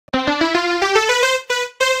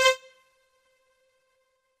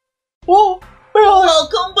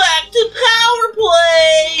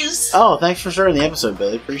Oh, thanks for starting the episode,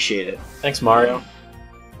 Billy. Appreciate it. Thanks, Mario.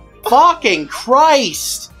 Fucking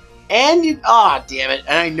Christ! And you... Ah, damn it.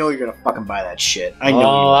 And I know you're gonna fucking buy that shit. I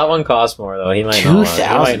know Oh, that one costs more, though. He might not.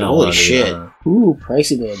 2,000? Holy shit. Ooh,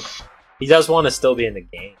 pricey bid. He does want to still be in the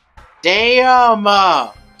game. Damn!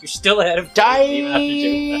 You're still ahead of Damn!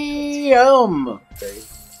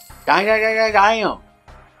 Damn!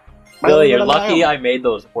 Billy, you're lucky I made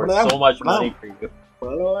those worth so much money for you.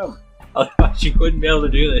 Otherwise, you wouldn't be able to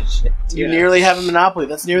do this shit. You nearly have a monopoly.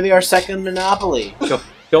 That's nearly our second monopoly.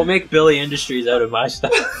 Don't make Billy Industries out of my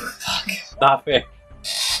stuff. Not fair.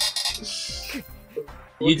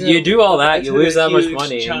 You do all that, you lose that much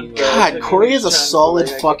money. God, Cory has a solid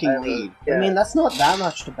fucking lead. I mean, that's not that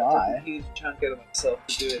much to buy. A huge chunk out of myself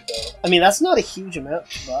to do it, though. I mean, that's not a huge amount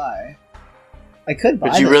to buy. I could buy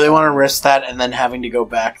But you really want to risk that and then having to go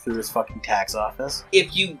back through his fucking tax office?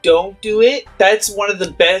 If you don't do it, that's one of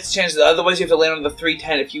the best chances. Otherwise, you have to land on the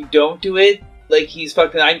 310. If you don't do it, like, he's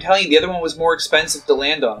fucking... I'm telling you, the other one was more expensive to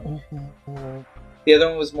land on. The other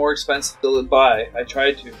one was more expensive to buy. I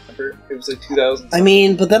tried to, remember? It was like 2,000. I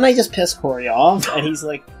mean, but then I just pissed Cory off, and he's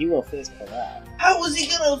like, "You will face for that." How is he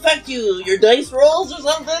gonna affect you? Your dice rolls or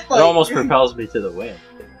something? Like, It almost propels me to the win.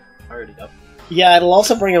 Already up. Yeah, it'll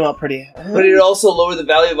also bring him up pretty... But it'll also lower the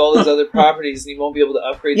value of all his other properties, and he won't be able to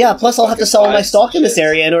upgrade Yeah, them plus I'll have to sell my stock in this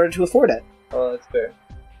area in order to afford it. Oh, that's fair.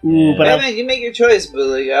 Ooh, but Hey, man, you make your choice, but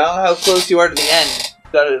like, I don't know how close you are to the end.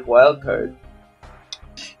 You got a wild card.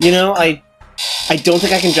 you know, I don't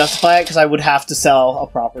think I can justify it because I would have to sell a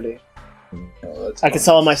property. Oh, I could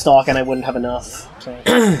sell my stock and I wouldn't have enough. So.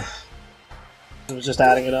 I was just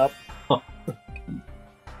adding it up.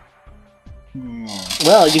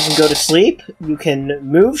 Well, you can go to sleep, you can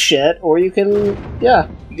move shit, or you can, yeah,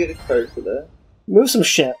 You get a card for that. move some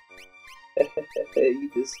shit.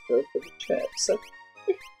 You just go for the trap. So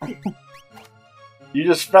You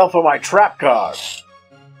just fell for my trap card.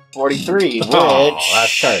 43, which... Oh, that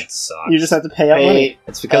card sucks. You just have to pay out money.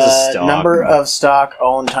 It's because of stock. Number of stock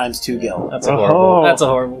owned times 2 gil. That's a horrible. That's a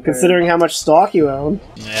horrible. Card. Considering how much stock you own.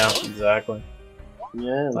 Yeah, exactly.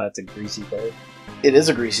 Yeah. That's a greasy card. It is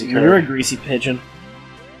a greasy card. You're a greasy pigeon.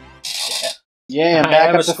 Yeah, I'm I back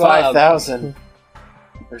am up a to squab. 5,000.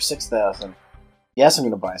 Or 6,000. Yes, I'm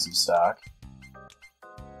gonna buy some stock.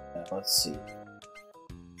 Let's see.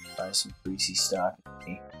 Buy some greasy stock.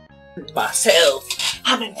 myself.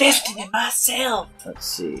 I'm investing in myself. Let's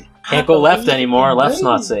see. Can't go left anymore. Left's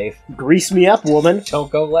not safe. Grease me up, woman. Don't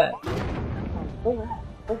go left.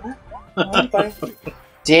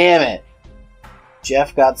 Damn it.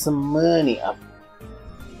 Jeff got some money up.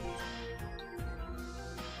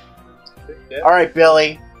 Alright,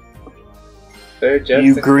 Billy. There, Jeff's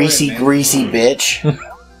You the greasy, coin, man. greasy bitch.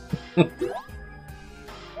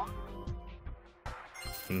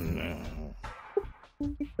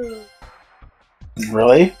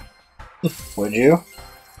 Really? Would you?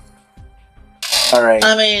 Alright.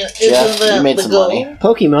 I mean, Jeff, isn't that you made the some goal? money.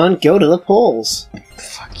 Pokemon, go to the polls.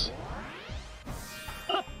 Fuck you.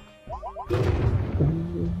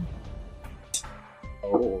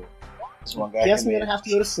 Oh. This one guy Guess can I'm be- gonna have to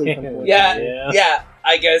go to sleep. unfortunately. Yeah,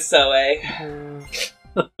 I guess so, eh?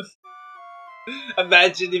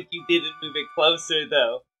 Imagine if you didn't move it closer,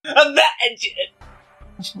 though. Imagine!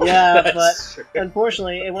 Yeah, That's but true.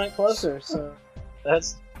 unfortunately, it went closer. So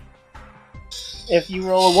That's if you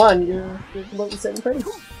roll a 1, you're completely sitting pretty.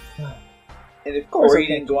 And if course Cory I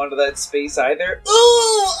can. didn't go onto that space either,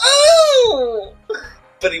 ooh!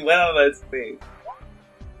 But he went on that space.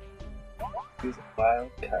 He was a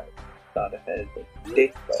wild card. Not ahead, but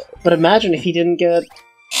dick though. But imagine if he didn't get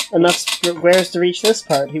enough squares to reach this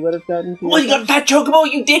part, he would have gotten. Well, you got Fat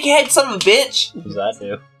Chocobo, you dickhead, son of a bitch! what does that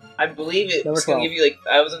do? I believe it. Number It's gonna 12. give you like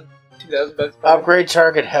 1,000, 2,000 bucks. Upgrade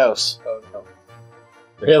target house. Oh no.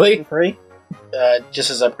 Really? free.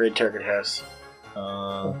 Just as upgrade target house.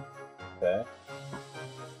 Okay.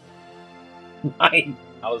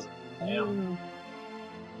 9,000. Damn.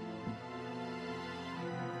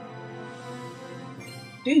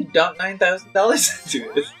 Dude, dump $9,000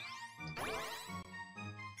 into it.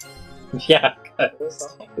 Yeah,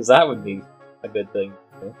 because that would be a good thing.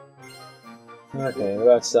 Okay, what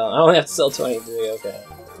about sell? I only have to sell 23. Okay.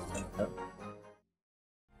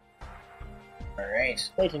 Alright.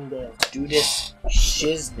 Clayton Dale. Do this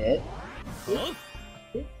shiznit.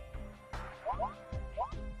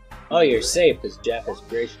 Oh, you're safe because Jeff has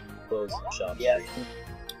graciously closed the shop. Yeah.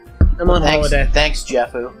 I'm on holiday. Thanks,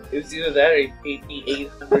 Jeffu. It was either that or he paid me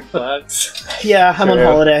 800 bucks. Yeah, I'm on True.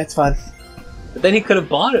 holiday. It's fine. But then he could have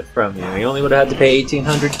bought it from you. He only would have had to pay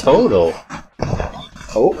 1,800 total.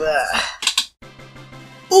 Oh.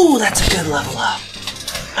 Ooh, that's a good level up.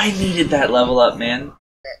 I needed that level up, man.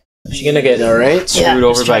 Is she gonna get Alright. screwed Yeah,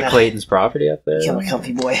 over just by trying to- Clayton's property up there? Kill a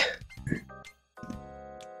comfy boy.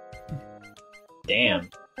 Damn.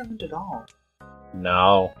 I haven't at all.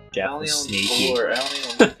 No. I Jeff only was own sneaky. 4. I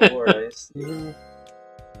only own 4. I see.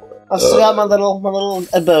 I've still got my little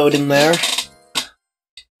abode in there.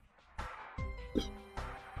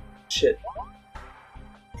 Shit.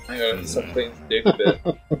 I gotta suck Clayton's dick a bit.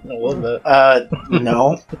 A little bit.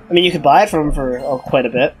 No. I mean, you could buy it from him for quite a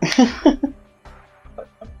bit. I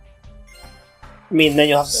mean, then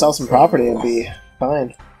you'll have to sell some property and be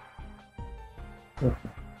fine.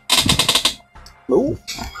 Ooh.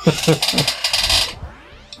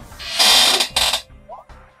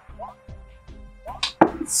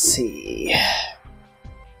 Let's see.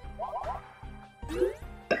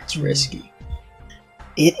 That's risky.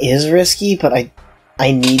 It is risky, but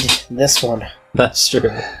I need this one. That's true.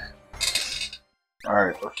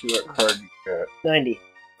 Alright, let's see what card you got. 90.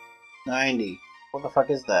 90. What the fuck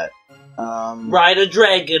is that? Ride a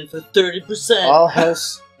dragon for 30%. all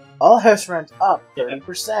house rent up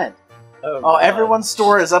 30%. Oh, God. everyone's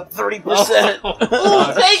store is up 30%.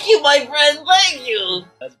 Oh, thank you, my friend. Thank you.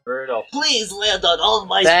 That's brutal. Please land on all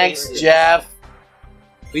my Thanks, spaces. Jeff.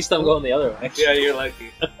 At least I'm going the other way. Yeah, you're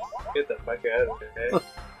lucky. Get the fuck out of here, eh?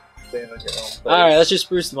 Stay in your own place. Alright, let's just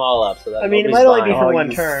spruce them all up so that I mean, it nobody's might only be buying for one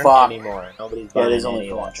you turn. fuck. anymore. Nobody's Yeah, it buying is only any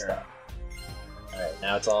for of one that turn. stuff. Alright,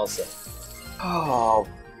 now it's all set. Oh,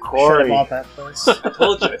 Should have Cory. bought that place. I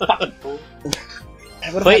told you, I fucking fool. I would've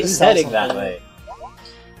had to Clayton's sell heading that something. way.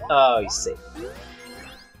 Oh, he's safe.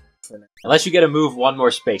 Unless you get to move one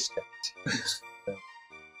more space code.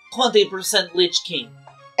 20% Lich King.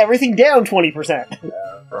 Everything down 20%.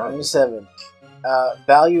 27.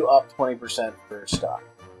 Value up 20% for stock.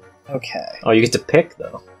 Okay. Oh, you get to pick,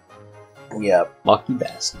 though. Yep. Lucky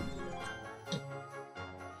bastard.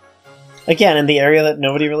 Again, in the area that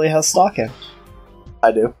nobody really has stock in.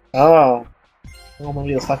 I do. Oh. Well,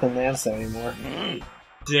 nobody has fucking lands there anymore.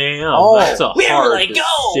 Damn, Oh, that's a Where hard will I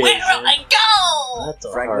go? Where decision. will I go? That's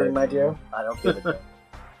a Frankly, hard my dear, I don't give a damn.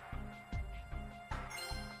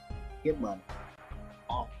 Get money.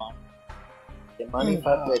 Oh, fuck. Get money,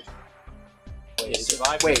 fuck bitch. Wait,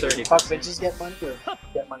 survive Wait, for 30%. fuck bitches, get money, or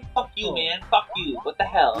get money. Fuck you, man. Fuck you. What the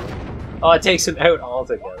hell? Oh, it takes him out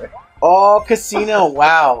altogether. Oh, casino,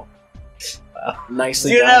 wow.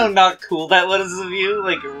 Nicely Do you know how done. not cool that was of you?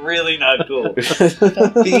 Like, really not cool.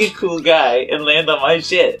 Be a cool guy and land on my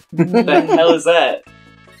shit. What the hell is that?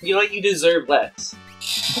 You know what? You deserve less.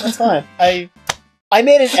 That's fine. I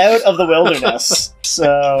made it out of the wilderness,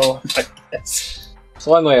 so It's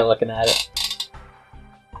one way of looking at it.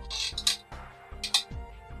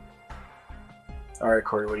 Alright,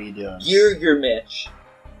 Cory, what are you doing? You're your Mitch.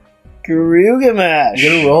 Garugamash. You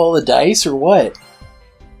gonna roll the dice, or what?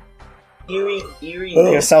 Eerie You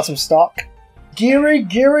gonna sell some stock? Giri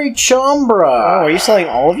Oh, Chambra! are you selling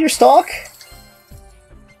all of your stock?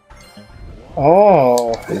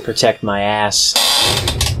 Oh. I'm gonna protect my ass.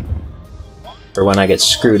 For when I get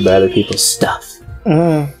screwed by other people's stuff.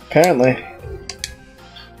 Apparently.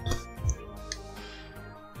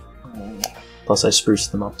 Plus, I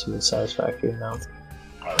spruced them up to a satisfactory amount.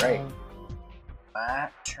 Alright. My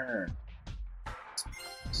turn.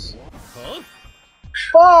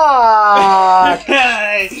 Fuck!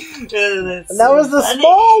 That was the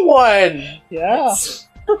small one! Yeah.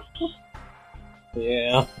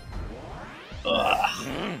 Yeah.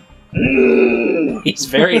 He's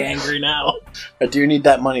very angry now. I do need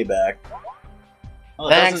that money back. Oh,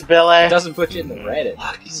 Thanks, It Billy! doesn't put you in the Reddit.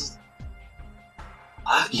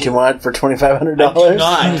 Do you want it for $2,500? I do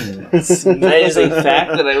not. That is a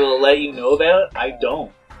fact that I will let you know about. I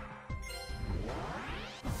don't.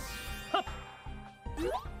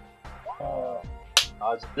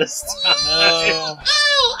 Odds this time. No.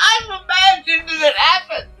 Oh, I've imagined it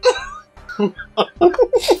happen.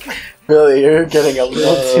 Billy, you're getting a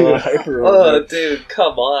little too hyper. Oh, dude,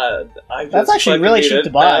 come on! I just That's actually fucking really need cheap to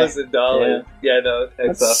buy. $1,000. Yeah, no,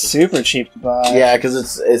 thanks. That's super cheap to buy. Yeah,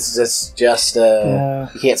 because it's just Yeah.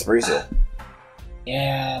 you can't spruce it.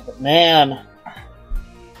 Yeah, but man,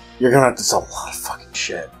 You're gonna have to sell a lot of fucking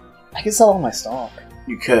shit. I can sell all my stock.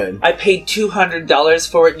 You could. I paid $200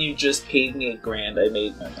 for it, and you just paid me $1,000. I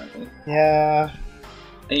made my money, Yeah.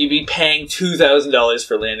 and you'd be paying $2,000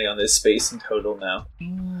 for landing on this space in total now.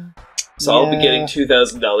 So I'll be Yeah. getting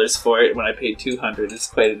 $2,000 for it when I paid $200. It's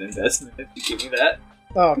quite an investment if you give me that.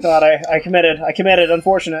 Oh god, I committed. I committed.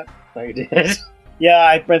 Unfortunate. Oh, you did? Yeah,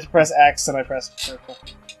 I meant to press X and I pressed circle.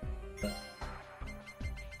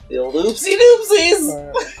 The old oopsie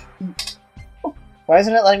doopsies! Why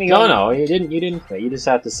isn't it letting me go? No, you didn't quit. You just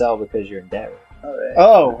have to sell because you're in debt. Alright.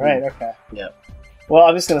 Oh, right, okay. Yep. Well,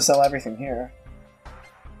 I'm just gonna sell everything here.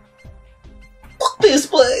 Please,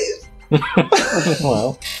 please.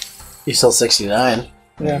 Well, You sell 69.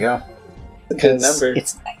 There Yeah. you go. A good because number.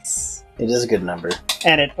 it's nice. It is a good number.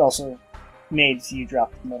 And it also made you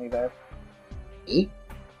drop the money there. E?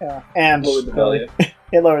 Yeah. And Lowered the value.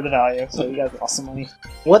 it lowered the value, so you guys lost some money.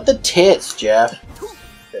 What the tits, Jeff?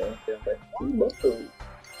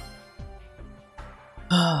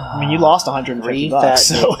 I mean, you lost 150 Three bucks,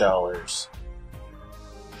 fat so... dick dollars.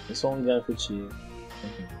 This only benefits you.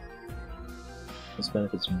 This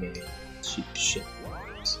benefits me. Cheap shit.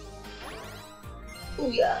 Oh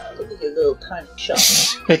yeah, look at your little tiny shot.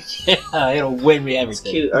 Yeah, it'll win me It's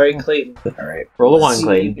everything. cute. Alright, Clayton. Alright. Roll a Let's one, see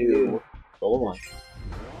Clayton. what you do. Roll a one.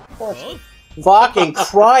 Fucking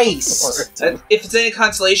Christ! If it's any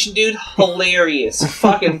consolation, dude, hilarious.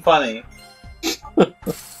 Fucking funny.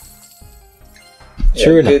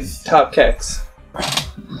 True enough. Good top kicks.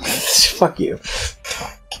 Fuck you.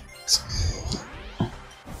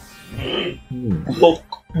 Look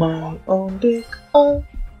my own dick. Oh.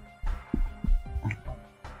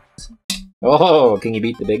 Oh, can you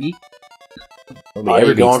beat the biggie? Nobody Are you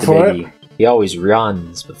ever beats going the for biggie. He always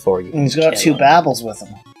runs before you. And he's got kill 2 him. babbles with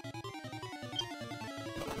him.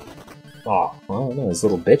 Oh, well, no, his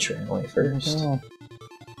little bitch ran away first. Oh.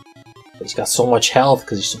 But he's got so much health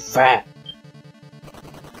because he's so fat.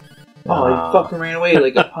 Oh, he fucking ran away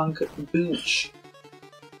like a punk booch.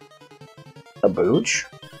 A booch?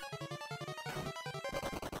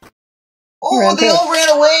 Oh, ran they too. all ran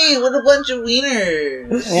away with a bunch of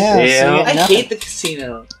wieners. Yeah, Yeah. so you I get nothing. hate the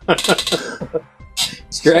casino.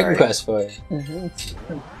 It's Dragon Sorry. Quest for you. Mhm.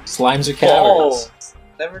 Slimes are Oh, cowards.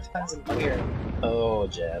 never turns in here. Oh,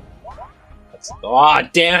 Jeb. Oh,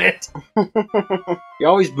 damn it! You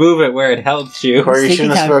always move it where it helps you. Corey, you Take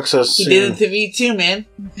shouldn't your have time. spoke so He soon. did it to me too, man.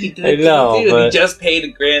 He did I it know, to me too. but- He just paid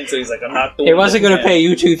 $1,000, so he's like, I'm not the He one wasn't doing going to it. pay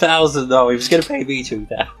you 2,000 though. He was going to pay me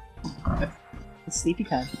 2,000. It's sleepy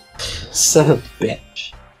time. Son of a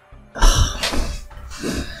bitch.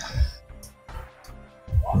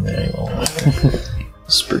 There you go.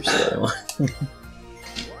 Spruce that one.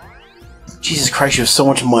 Jesus Christ, you have so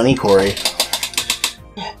much money, Corey.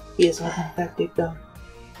 He has one fat dick though.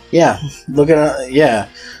 Yeah, look at yeah,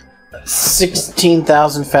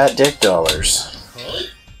 16,000 fat dick dollars.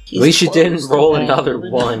 At least you didn't roll another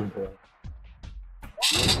one.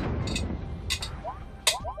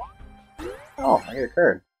 Oh, I got a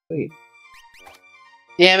card. Sweet.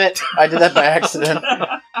 Damn it! I did that by accident.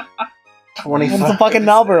 It's a 25. fucking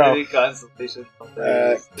Marlboro.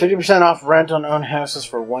 50% off rent on owned houses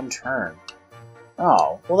for 1 turn.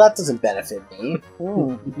 Oh, well that doesn't benefit me.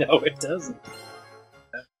 Ooh. No, it doesn't.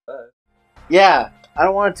 Yeah, I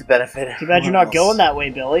don't want it to benefit. Too bad you're not going that way,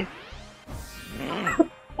 Billy.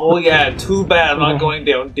 Oh yeah, too bad I'm not going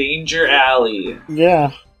down Danger Alley.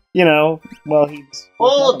 Yeah. You know, well, he's...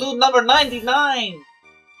 Oh, dude, number 99!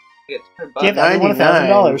 Get Give $100. everyone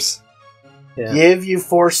 $1,000. Yeah. Give you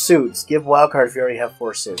 4 suits. Give wildcard if you already have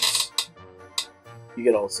 4 suits. You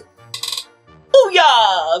get all suits. Oh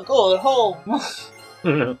yeah, go home.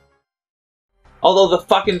 Although the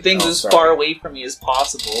fucking thing's Oh, as sorry. far away from me as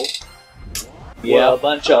possible. Yeah. What a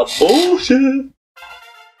bunch of bullshit.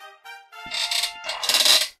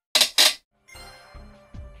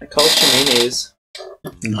 I call it mayonnaise. I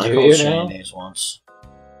Do called you Shane now? Days once.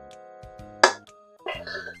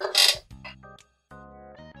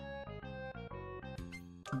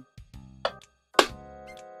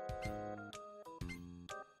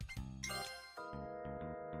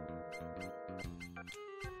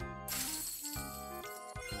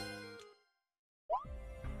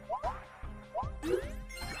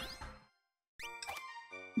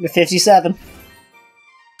 The 57.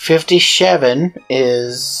 57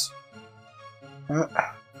 is...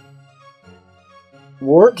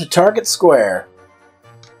 warp to target square.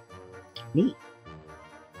 Neat.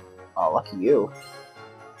 Oh, lucky you.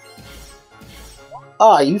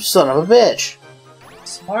 Ah, you son of a bitch.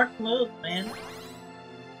 Smart move, man.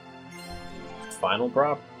 Final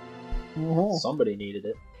prop. Mhm. Somebody needed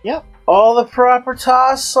it. All the proper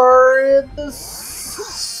toss are in the...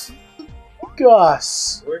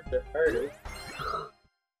 Gus. Work the harder.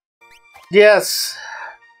 Yes.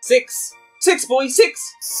 6! 6, boy,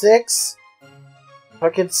 6! 6.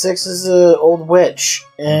 Fucking 6 is a old witch.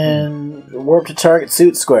 And warp to target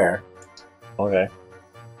suit square. Okay.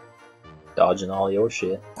 Dodging all your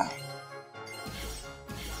shit.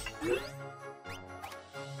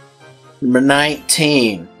 Number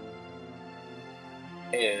 19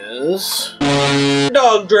 is...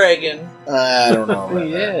 Dog dragon. I don't know. Oh,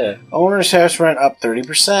 yeah. Owner's house rent up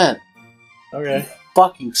 30%. Okay.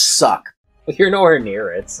 Fucking suck. Well, you're nowhere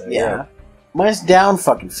near it, so Yeah. Mine's down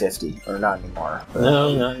fucking 50. Or not anymore.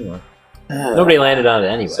 No, not anymore. Nobody landed on it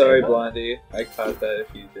anyway. Sorry, but- Blondie. I caught that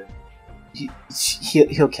if you did.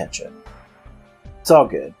 He'll catch it. It's all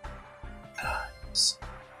good.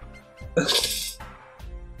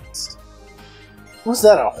 Was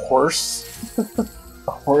that a horse?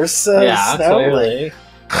 A horse? Yeah, snow? clearly.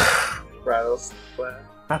 Rattlesnake.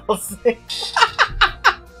 Rattlesnake.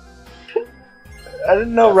 I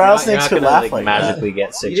didn't know rattlesnakes could laugh like magically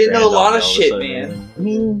get 6 You didn't know a grand lot on of me all shit, a sudden, man. I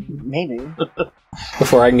mean, maybe.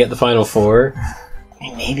 Before I can get the final 4,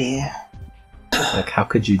 Maybe. like how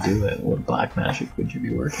could you do it? What black magic would you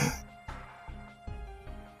be working?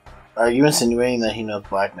 Are you insinuating that he knows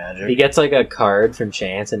black He magic? gets like a card from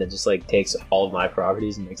chance, and it just like takes all of my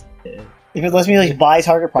properties and makes it. If it lets me like buy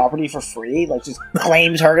target property for free, like just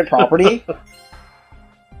claim target property.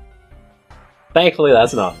 Thankfully,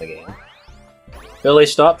 that's not in the game. Billy,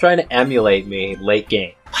 stop trying to emulate me late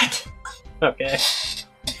game. What? Okay.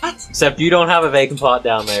 What? Except you don't have a vacant plot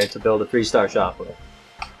down there to build a 3-star shop with.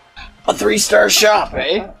 A 3-star shop,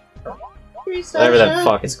 eh? Whatever that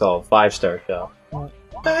fuck it's called. 5-star shop.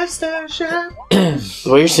 5-star shop. The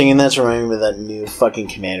way you're singing that's reminding me of that new fucking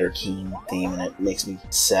Commander Keen theme, and it makes me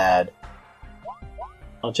sad.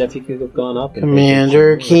 Oh, Jeff, you could have gone up. And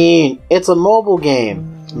Commander Keen. It's a mobile game.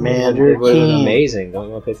 Commander It would have been Keen. amazing. Don't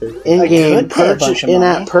you want to pay 30? In-game could pay a bunch of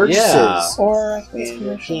in-app money. purchases. Yeah. Or I can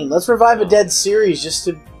Commander Keen. Let's revive a dead series just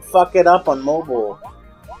to fuck it up on mobile.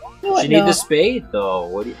 You need the spade, though.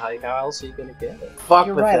 What? How else are you gonna get it? Fuck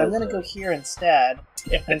You're with right. that. I'm gonna go here instead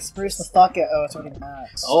and spruce the fuck out. Oh, it's already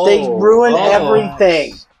max. Oh, They ruined oh.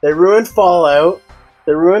 everything. They ruined Fallout.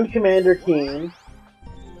 They ruined Commander Keen.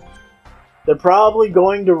 They're probably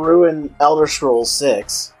going to ruin Elder Scrolls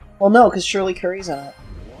 6. Well, no, because Shirley Curry's in it.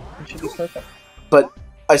 It should be perfect. But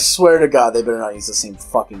I swear to God, they better not use the same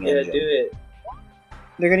fucking Yeah, engine. do it.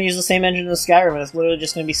 They're gonna use the same engine as Skyrim, and it's literally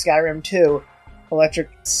just gonna be Skyrim 2, Electric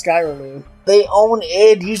Skyraloo. They own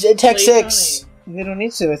id. Use id Tech 6. They don't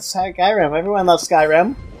need to. It's Skyrim. Everyone loves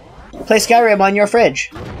Skyrim. Play Skyrim on your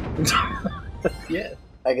fridge. Yeah.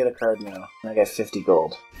 I get a card now. I got 50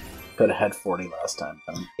 gold. Could have had 40 last time.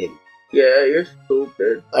 I'm an idiot. Yeah, you're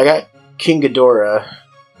stupid. I got King Ghidorah.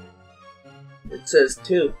 It says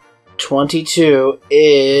 2. 22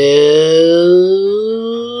 is...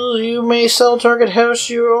 You may sell target house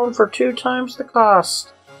you own for 2 times the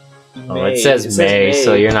cost. Oh, it says May,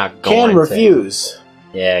 so you're not going Can to. refuse.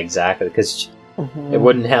 Yeah, exactly. Because it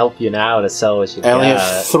wouldn't help you now to sell what you I only have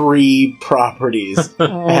got. 3 properties.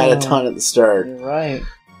 I had a ton at the start. You're right.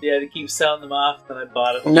 Yeah, to keep selling them off, then I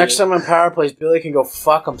bought it. Next time on Power Plays, Billy can go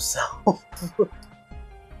fuck himself.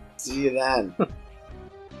 See you then.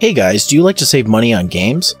 Hey guys, do you like to save money on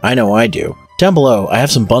games? I know I do. Down below, I have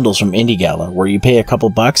some bundles from Indie Gala where you pay a couple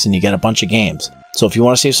bucks and you get a bunch of games. So if you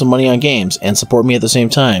want to save some money on games and support me at the same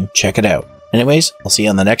time, check it out. Anyways, I'll see you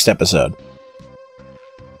on the next episode.